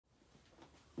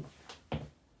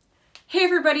Hey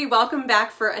everybody, welcome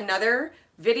back for another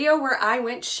video where I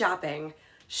went shopping.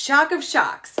 Shock of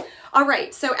shocks. All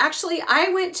right, so actually I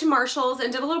went to Marshall's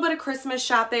and did a little bit of Christmas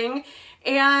shopping,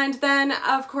 and then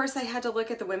of course I had to look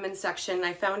at the women's section.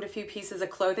 I found a few pieces of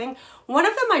clothing. One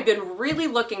of them I've been really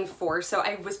looking for, so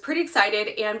I was pretty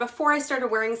excited, and before I started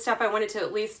wearing stuff I wanted to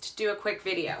at least do a quick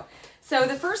video. So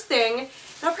the first thing,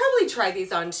 I'll probably try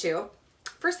these on too.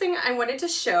 First thing I wanted to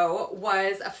show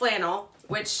was a flannel,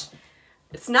 which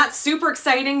it's not super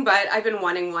exciting, but I've been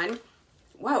wanting one.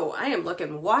 Whoa, I am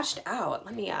looking washed out.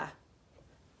 Let me, a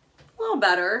little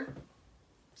better.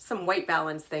 Some white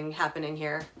balance thing happening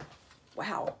here.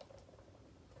 Wow.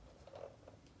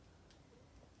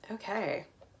 Okay.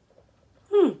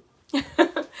 All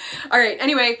right,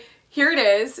 anyway, here it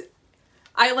is.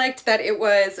 I liked that it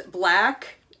was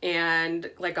black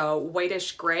and like a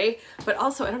whitish gray, but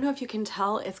also, I don't know if you can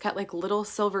tell, it's got like little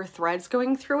silver threads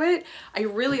going through it. I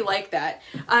really like that.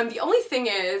 The only thing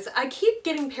is, I keep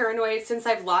getting paranoid since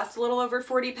I've lost a little over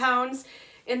 40 pounds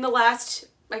in the last,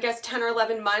 I guess, 10 or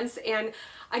 11 months, and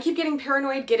I keep getting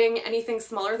paranoid getting anything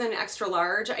smaller than extra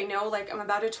large. I know like I'm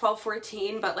about a 12,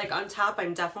 14, but like on top,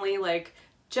 I'm definitely like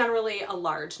generally a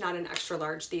large, not an extra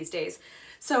large these days.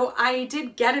 So I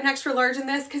did get an extra large in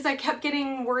this because I kept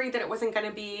getting worried that it wasn't going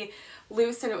to be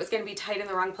loose and it was going to be tight in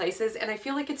the wrong places, and I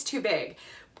feel like it's too big.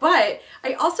 But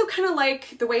I also kind of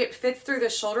like the way it fits through the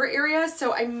shoulder area,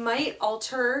 so I might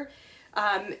alter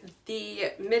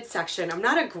the midsection. I'm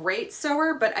not a great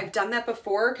sewer, but I've done that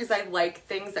before because I like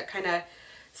things that kind of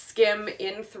skim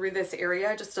in through this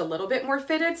area just a little bit more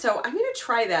fitted, so I'm going to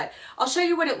try that. I'll show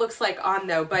you what it looks like on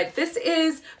though, but this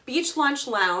is Beach Lunch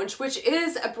Lounge, which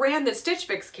is a brand that Stitch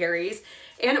Fix carries,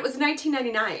 and it was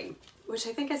 $19.99, which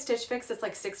I think at Stitch Fix it's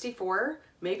like $64,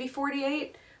 maybe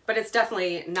 $48, but it's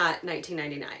definitely not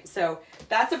 $19.99. So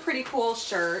that's a pretty cool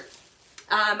shirt.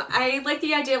 I like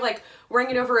the idea of like wearing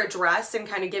it over a dress and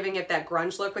kind of giving it that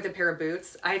grunge look with a pair of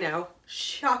boots. I know,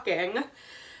 shocking.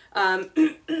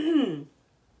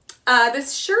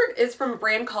 This shirt is from a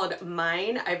brand called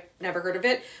Mine. I've never heard of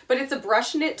it, but it's a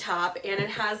brush knit top and it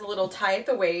has a little tie at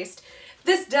the waist.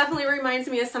 This definitely reminds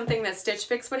me of something that Stitch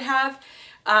Fix would have.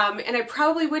 And I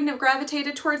probably wouldn't have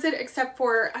gravitated towards it except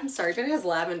for, I'm sorry, but it has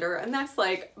lavender, and that's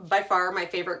like by far my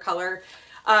favorite color.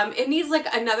 It needs like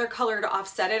another color to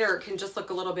offset it, or it can just look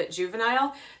a little bit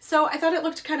juvenile. So I thought it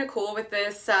looked kind of cool with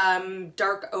this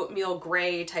dark oatmeal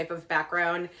gray type of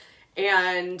background.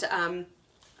 And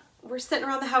we're sitting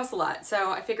around the house a lot,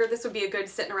 so I figured this would be a good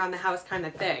sitting around the house kind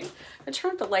of thing. I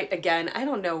turned the light again. I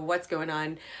don't know what's going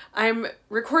on. I'm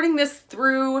recording this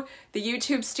through the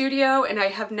YouTube studio, and I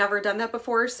have never done that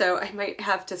before, so I might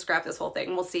have to scrap this whole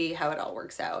thing. We'll see how it all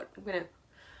works out.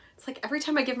 It's like every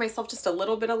time I give myself just a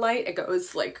little bit of light, it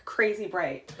goes like crazy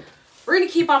bright. We're gonna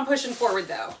keep on pushing forward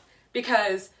though,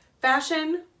 because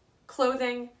fashion,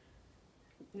 clothing,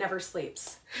 never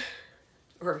sleeps,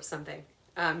 or something.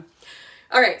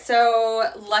 All right, so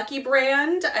Lucky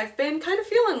Brand. I've been kind of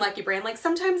feeling Lucky Brand. Like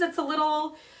sometimes it's a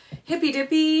little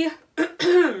hippy-dippy,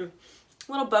 little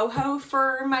boho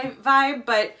for my vibe,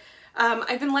 but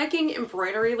I've been liking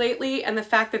embroidery lately, and the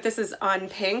fact that this is on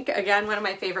pink, again, one of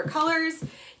my favorite colors.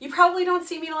 You probably don't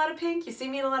see me in a lot of pink. You see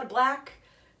me in a lot of black,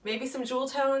 maybe some jewel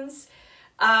tones,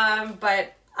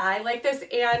 but I like this,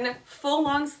 and full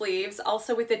long sleeves,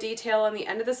 also with the detail on the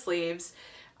end of the sleeves,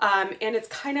 and it's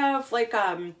kind of like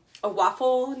a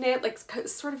waffle knit, like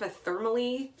sort of a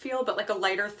thermally feel, but like a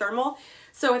lighter thermal.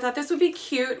 So I thought this would be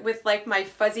cute with like my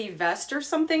fuzzy vest or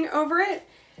something over it.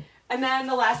 And then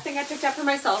the last thing I picked up for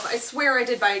myself, I swear I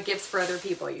did buy gifts for other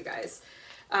people, you guys,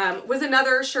 was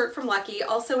another shirt from Lucky,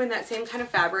 also in that same kind of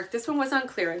fabric. This one was on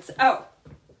clearance. Oh,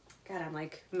 God, I'm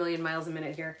like a million miles a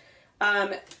minute here.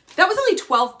 That was only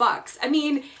 12 bucks. I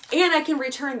mean, and I can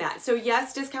return that. So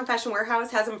yes, Discount Fashion Warehouse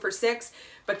has them for $6,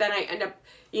 but then I end up,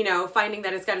 you know, finding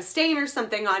that it's got a stain or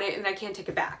something on it and I can't take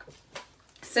it back.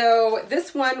 So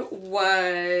this one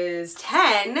was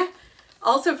 10,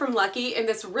 also from Lucky, in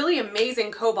this really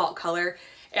amazing cobalt color.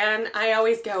 And I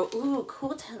always go, ooh,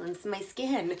 cool tones, my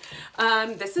skin.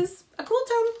 This is a cool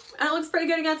tone and it looks pretty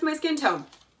good against my skin tone.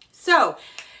 So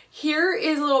here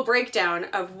is a little breakdown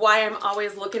of why I'm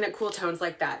always looking at cool tones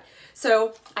like that.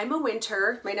 So I'm a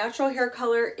winter. My natural hair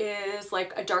color is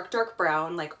like a dark, dark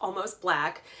brown, like almost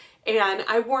black. And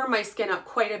I warm my skin up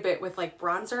quite a bit with like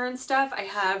bronzer and stuff. I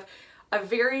have a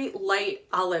very light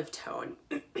olive tone,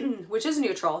 which is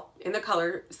neutral in the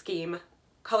color scheme,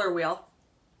 color wheel.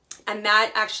 And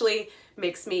that actually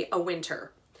makes me a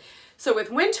winter. So with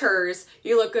winters,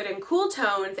 you look good in cool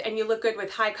tones and you look good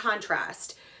with high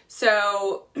contrast.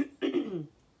 So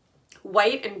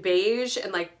white and beige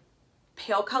and like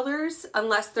pale colors,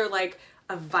 unless they're like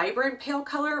a vibrant pale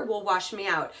color will wash me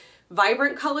out.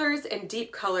 Vibrant colors and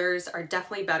deep colors are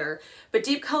definitely better, but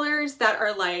deep colors that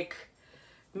are like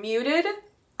muted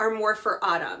are more for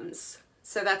autumns.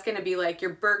 So that's gonna be like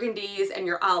your burgundies and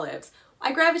your olives.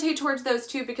 I gravitate towards those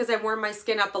too because I warm my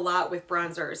skin up a lot with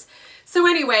bronzers. So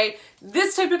anyway,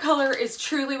 this type of color is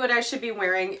truly what I should be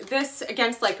wearing. This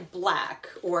against like black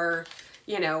or,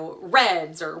 you know,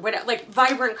 reds or whatever, like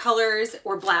vibrant colors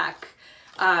or black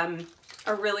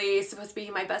are really supposed to be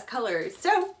my best colors.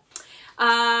 So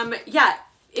yeah,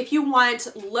 if you want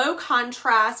low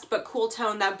contrast but cool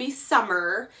tone, that would be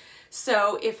summer.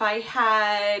 So if I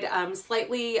had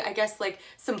slightly, I guess like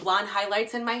some blonde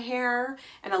highlights in my hair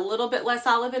and a little bit less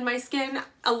olive in my skin,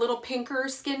 a little pinker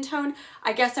skin tone,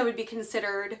 I guess I would be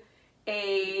considered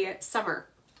a summer.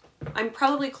 I'm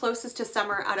probably closest to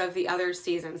summer out of the other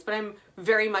seasons, but I'm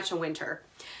very much a winter.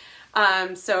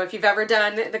 So if you've ever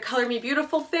done the Color Me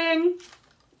Beautiful thing,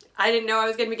 I didn't know I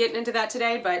was going to be getting into that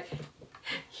today, but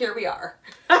here we are.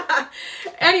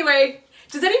 Anyway,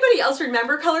 does anybody else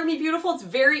remember Color Me Beautiful? It's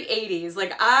very 80s.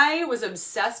 Like I was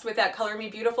obsessed with that Color Me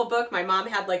Beautiful book. My mom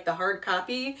had like the hard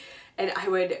copy and I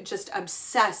would just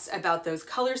obsess about those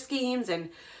color schemes and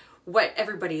what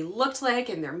everybody looked like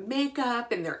and their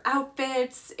makeup and their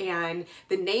outfits and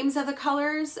the names of the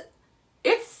colors.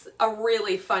 It's a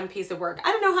really fun piece of work.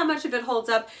 I don't know how much of it holds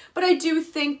up, but I do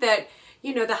think that,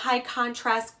 you know, the high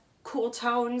contrast, cool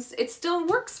tones, it still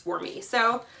works for me.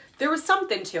 So there was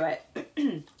something to it.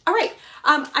 All right,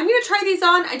 I'm gonna try these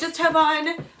on. I just have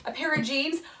on a pair of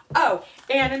jeans. Oh,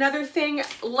 and another thing,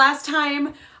 last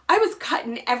time I was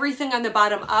cutting everything on the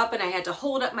bottom up and I had to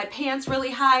hold up my pants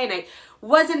really high and I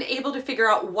wasn't able to figure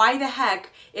out why the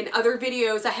heck in other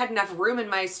videos I had enough room in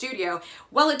my studio.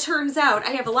 Well, it turns out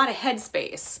I have a lot of head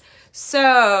space.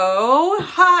 So,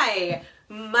 hi,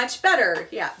 much better.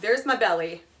 Yeah, there's my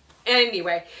belly.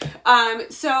 Anyway,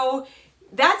 so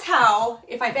that's how,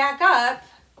 if I back up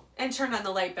and turn on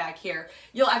the light back here,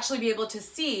 you'll actually be able to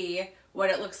see what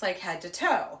it looks like head to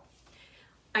toe.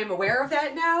 I'm aware of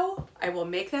that now. I will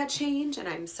make that change and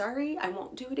I'm sorry, I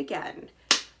won't do it again.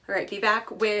 All right, be back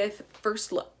with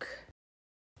first look.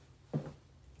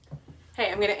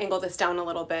 Hey, I'm gonna angle this down a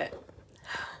little bit.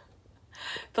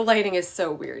 The lighting is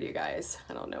so weird, you guys.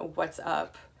 I don't know what's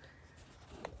up.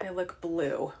 I look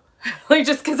blue. Like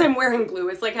just because I'm wearing blue,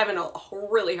 it's like having a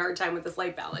really hard time with this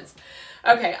light balance.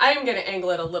 Okay, I am gonna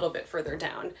angle it a little bit further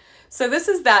down. So this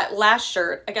is that last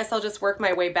shirt. I guess I'll just work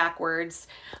my way backwards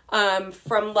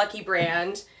from Lucky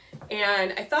Brand.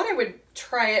 And I thought I would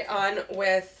try it on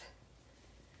with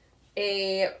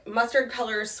a mustard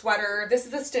color sweater. This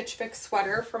is a Stitch Fix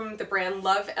sweater from the brand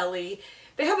Love Ellie.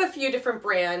 They have a few different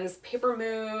brands. Paper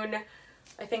Moon,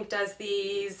 I think, does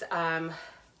these.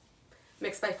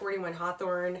 Mixed by 41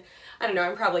 Hawthorne. I don't know,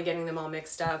 I'm probably getting them all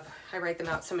mixed up. I write them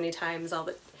out so many times,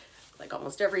 like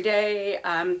almost every day.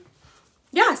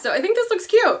 Yeah, so I think this looks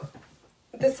cute.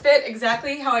 This fit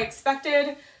exactly how I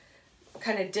expected.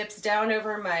 Kind of dips down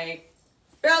over my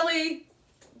belly.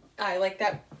 I like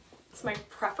that, it's my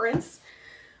preference.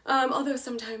 Although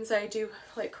sometimes I do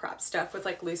like crop stuff with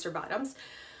like looser bottoms.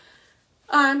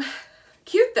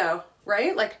 Cute though,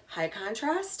 right? Like high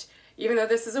contrast. Even though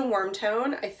this is a warm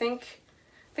tone, I think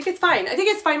it's fine. I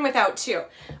think it's fine without too.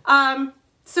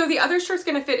 So the other shirt's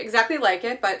gonna fit exactly like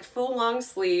it, but full long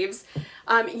sleeves.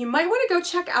 You might wanna go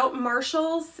check out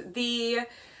Marshall's, the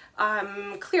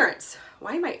clearance.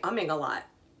 Why am I umming a lot?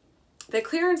 The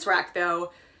clearance rack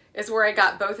though, is where I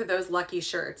got both of those Lucky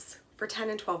shirts for 10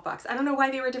 and 12 bucks. I don't know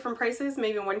why they were different prices.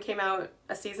 Maybe one came out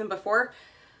a season before.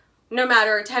 No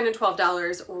matter, 10 and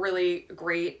 $12, really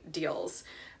great deals.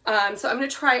 So I'm gonna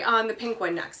try on the pink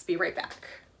one next. Be right back.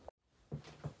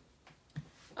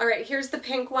 All right, here's the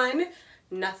pink one.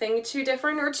 Nothing too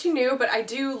different or too new, but I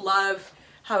do love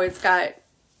how it's got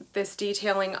this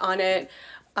detailing on it.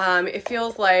 It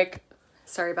feels like,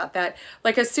 sorry about that,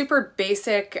 like a super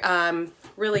basic,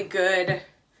 really good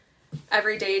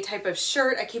everyday type of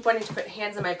shirt. I keep wanting to put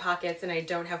hands in my pockets and I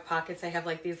don't have pockets. I have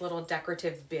like these little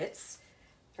decorative bits.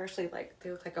 They're actually like, they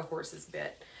look like a horse's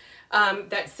bit.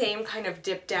 That same kind of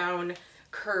dip down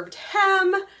curved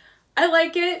hem. I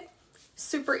like it.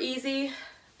 Super easy.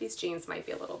 These jeans might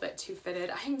be a little bit too fitted.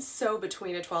 I'm so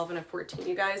between a 12 and a 14,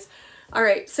 you guys. All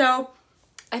right, so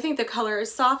I think the color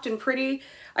is soft and pretty.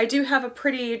 I do have a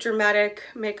pretty dramatic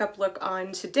makeup look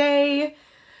on today,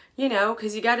 you know,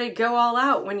 because you got to go all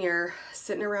out when you're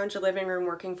sitting around your living room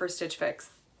working for Stitch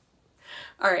Fix.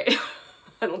 All right,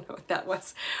 I don't know what that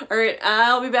was. All right,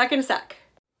 I'll be back in a sec.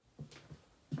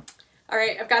 All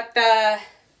right, I've got the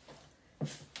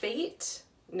Fate.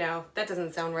 No, that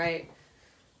doesn't sound right.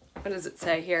 What does it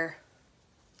say here?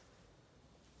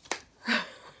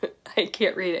 I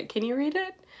can't read it. Can you read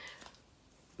it?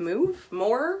 Move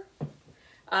more?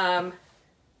 I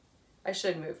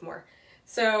should move more.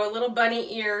 So a little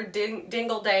bunny ear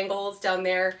dingle dangles down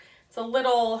there. It's a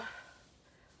little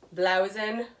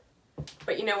blousin',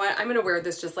 but you know what? I'm gonna wear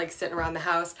this just like sitting around the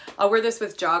house. I'll wear this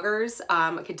with joggers.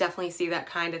 I could definitely see that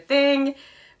kind of thing.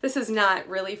 This is not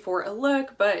really for a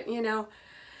look, but you know,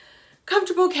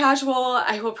 comfortable, casual.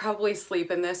 I will probably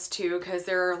sleep in this too, because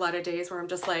there are a lot of days where I'm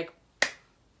just like,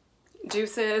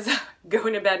 deuces,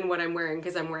 going to bed in what I'm wearing,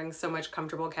 because I'm wearing so much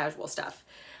comfortable, casual stuff.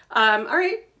 All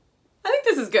right, I think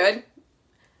this is good.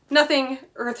 Nothing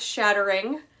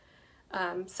earth-shattering.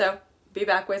 So be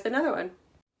back with another one.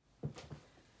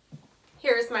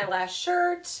 Here's my last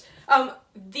shirt.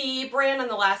 The brand on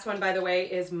the last one, by the way,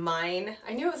 is Mine.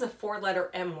 I knew it was a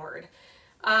 4-letter M word.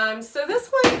 So this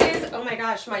one is, oh my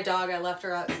gosh, my dog, I left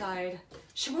her outside.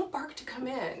 She won't bark to come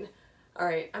in. All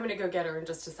right, I'm gonna go get her in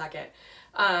just a second.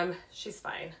 She's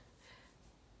fine.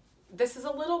 This is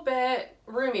a little bit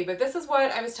roomy, but this is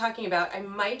what I was talking about. I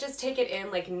might just take it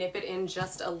in, like nip it in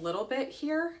just a little bit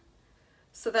here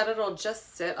so that it'll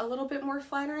just sit a little bit more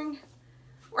flattering.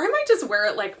 Or I might just wear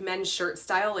it like men's shirt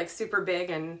style, like super big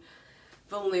and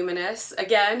voluminous.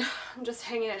 Again, I'm just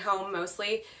hanging at home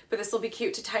mostly, but this will be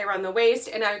cute to tie around the waist.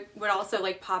 And I would also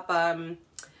like pop a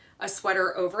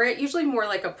sweater over it, usually more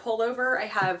like a pullover. I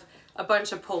have a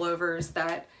bunch of pullovers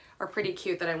that are pretty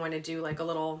cute that I want to do like a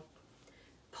little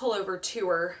pullover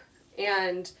tour,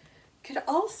 and could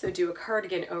also do a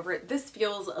cardigan over it. This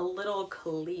feels a little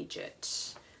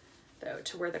collegiate though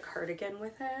to wear the cardigan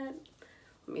with it.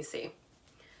 Let me see.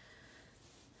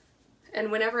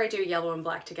 And whenever I do yellow and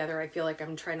black together, I feel like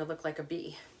I'm trying to look like a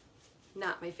bee.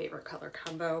 Not my favorite color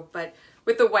combo, but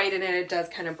with the white in it, it does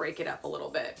kind of break it up a little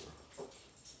bit.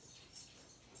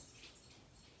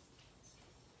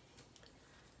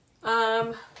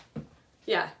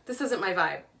 Yeah, this isn't my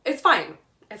vibe. It's fine.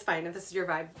 It's fine if this is your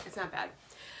vibe. It's not bad.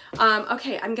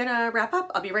 Okay, I'm gonna wrap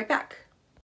up. I'll be right back.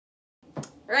 All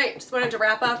right, just wanted to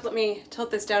wrap up. Let me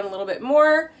tilt this down a little bit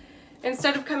more.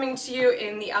 Instead of coming to you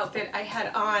in the outfit I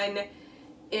had on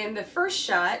in the first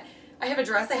shot, I have a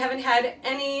dress I haven't had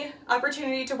any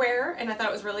opportunity to wear, and I thought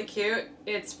it was really cute.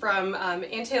 It's from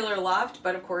Ann Taylor Loft,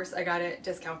 but of course I got it at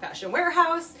Discount Fashion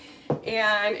Warehouse,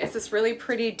 and it's this really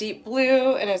pretty deep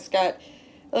blue, and it's got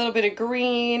a little bit of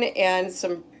green and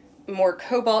some more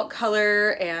cobalt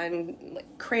color and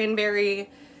like cranberry,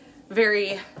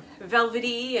 very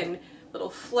velvety, and little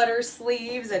flutter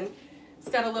sleeves, and it's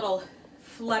got a little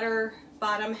flutter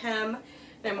bottom hem,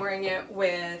 and I'm wearing it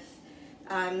with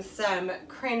some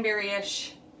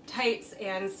cranberry-ish tights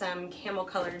and some camel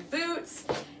colored boots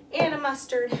and a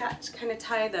mustard hat to kind of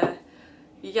tie the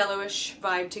yellowish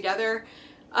vibe together.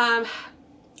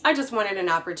 I just wanted an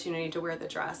opportunity to wear the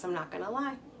dress, I'm not gonna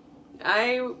lie.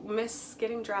 I miss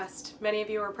getting dressed. Many of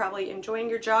you are probably enjoying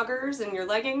your joggers and your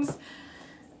leggings.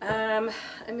 I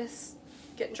miss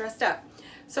getting dressed up.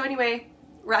 So anyway,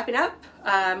 wrapping up,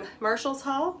 Marshall's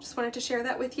haul, just wanted to share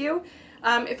that with you.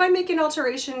 If I make an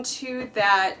alteration to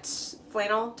that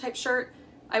flannel type shirt,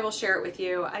 I will share it with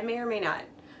you. I may or may not.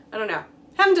 I don't know.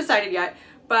 Haven't decided yet,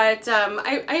 but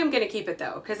I am going to keep it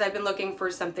though, because I've been looking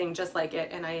for something just like it,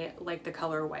 and I like the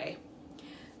colorway.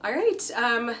 All right,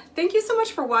 thank you so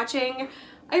much for watching.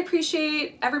 I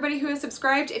appreciate everybody who has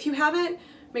subscribed. If you haven't,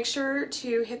 make sure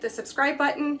to hit the subscribe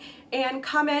button and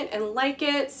comment and like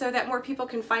it so that more people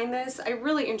can find this. I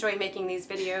really enjoy making these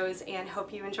videos and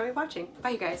hope you enjoy watching.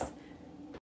 Bye, you guys.